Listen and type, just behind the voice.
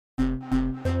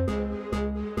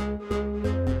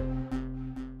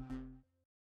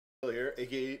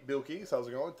BillKeyz, how's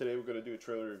it going? Today we're going to do a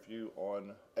trailer review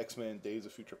on X-Men Days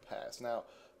of Future Past. Now,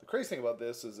 the crazy thing about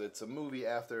this is it's a movie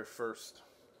after First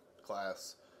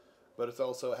Class, but it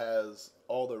also has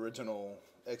all the original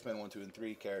X-Men 1, 2, and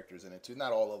 3 characters in it too.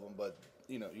 Not all of them, but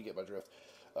you know, you get my drift.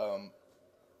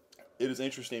 It is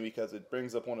interesting because it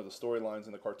brings up one of the storylines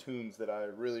in the cartoons that I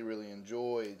really, really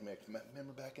enjoyed.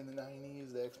 Remember back in the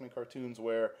 90s, the X-Men cartoons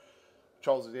where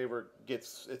Charles Xavier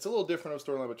gets, it's a little different of a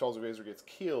storyline, but Charles Xavier gets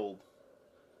killed,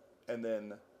 and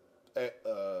then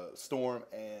Storm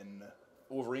and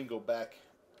Wolverine go back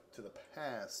to the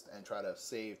past and try to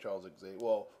save Charles Xavier.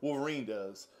 Well, Wolverine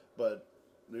does, but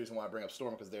the reason why I bring up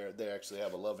Storm because they actually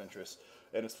have a love interest,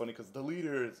 and it's funny because the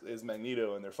leader is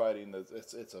Magneto, and they're fighting.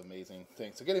 It's an amazing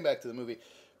thing. So getting back to the movie,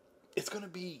 it's going to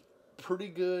be pretty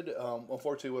good.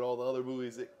 Unfortunately, with all the other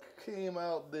movies that came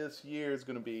out this year, that's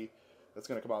going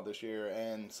to come out this year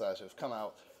and / have come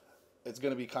out, it's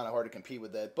going to be kind of hard to compete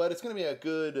with that. But it's going to be a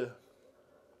good...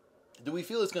 Do we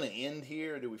feel it's going to end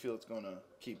here, or do we feel it's going to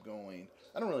keep going?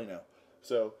 I don't really know.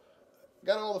 So,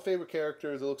 got all the favorite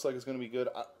characters. It looks like it's going to be good.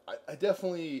 I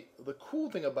definitely... The cool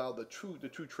thing about the true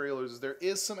trailers is there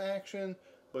is some action,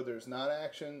 but there's not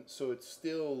action. So it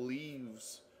still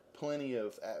leaves plenty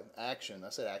of action. I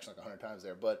said action like 100 times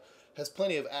there, but has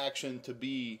plenty of action to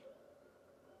be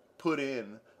put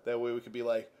in. That way we could be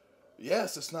like,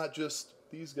 yes, it's not just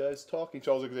these guys talking.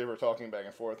 Charles Xavier talking back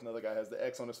and forth. Another guy has the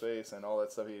X on his face and all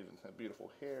that stuff. He has beautiful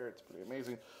hair. It's pretty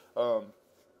amazing.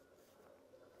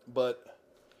 But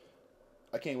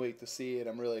I can't wait to see it.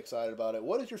 I'm really excited about it.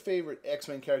 What is your favorite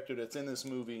X-Men character that's in this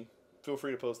movie? Feel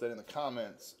free to post that in the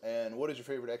comments. And what is your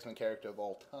favorite X-Men character of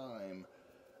all time?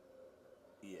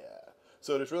 Yeah.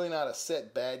 So there's really not a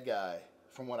set bad guy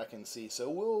from what I can see. So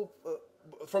we'll...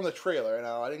 from the trailer,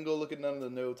 now I didn't go look at none of the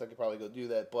notes. I could probably go do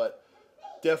that, but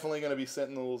definitely going to be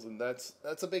Sentinels, and that's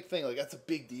a big thing. Like, that's a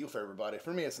big deal for everybody.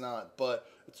 For me, it's not, but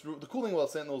the cool thing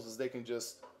about Sentinels is they can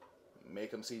just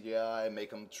make them CGI, make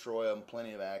them destroy them.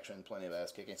 Plenty of action, plenty of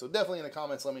ass kicking. So definitely in the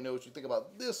comments, let me know what you think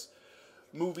about this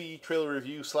movie trailer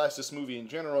review / this movie in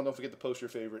general. Don't forget to post your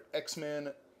favorite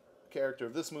X-Men character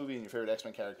of this movie and your favorite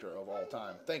X-Men character of all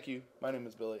time. Thank you. My name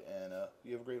is Billy, and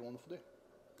you have a great and wonderful day.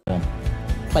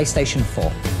 PlayStation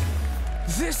 4.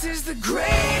 This is the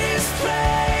greatest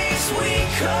place we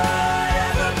could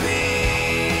ever be.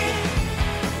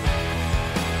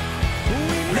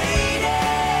 We made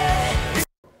it.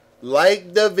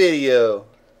 Like the video.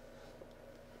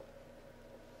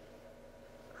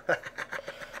 Like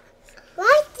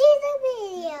the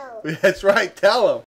video. That's right. Tell them.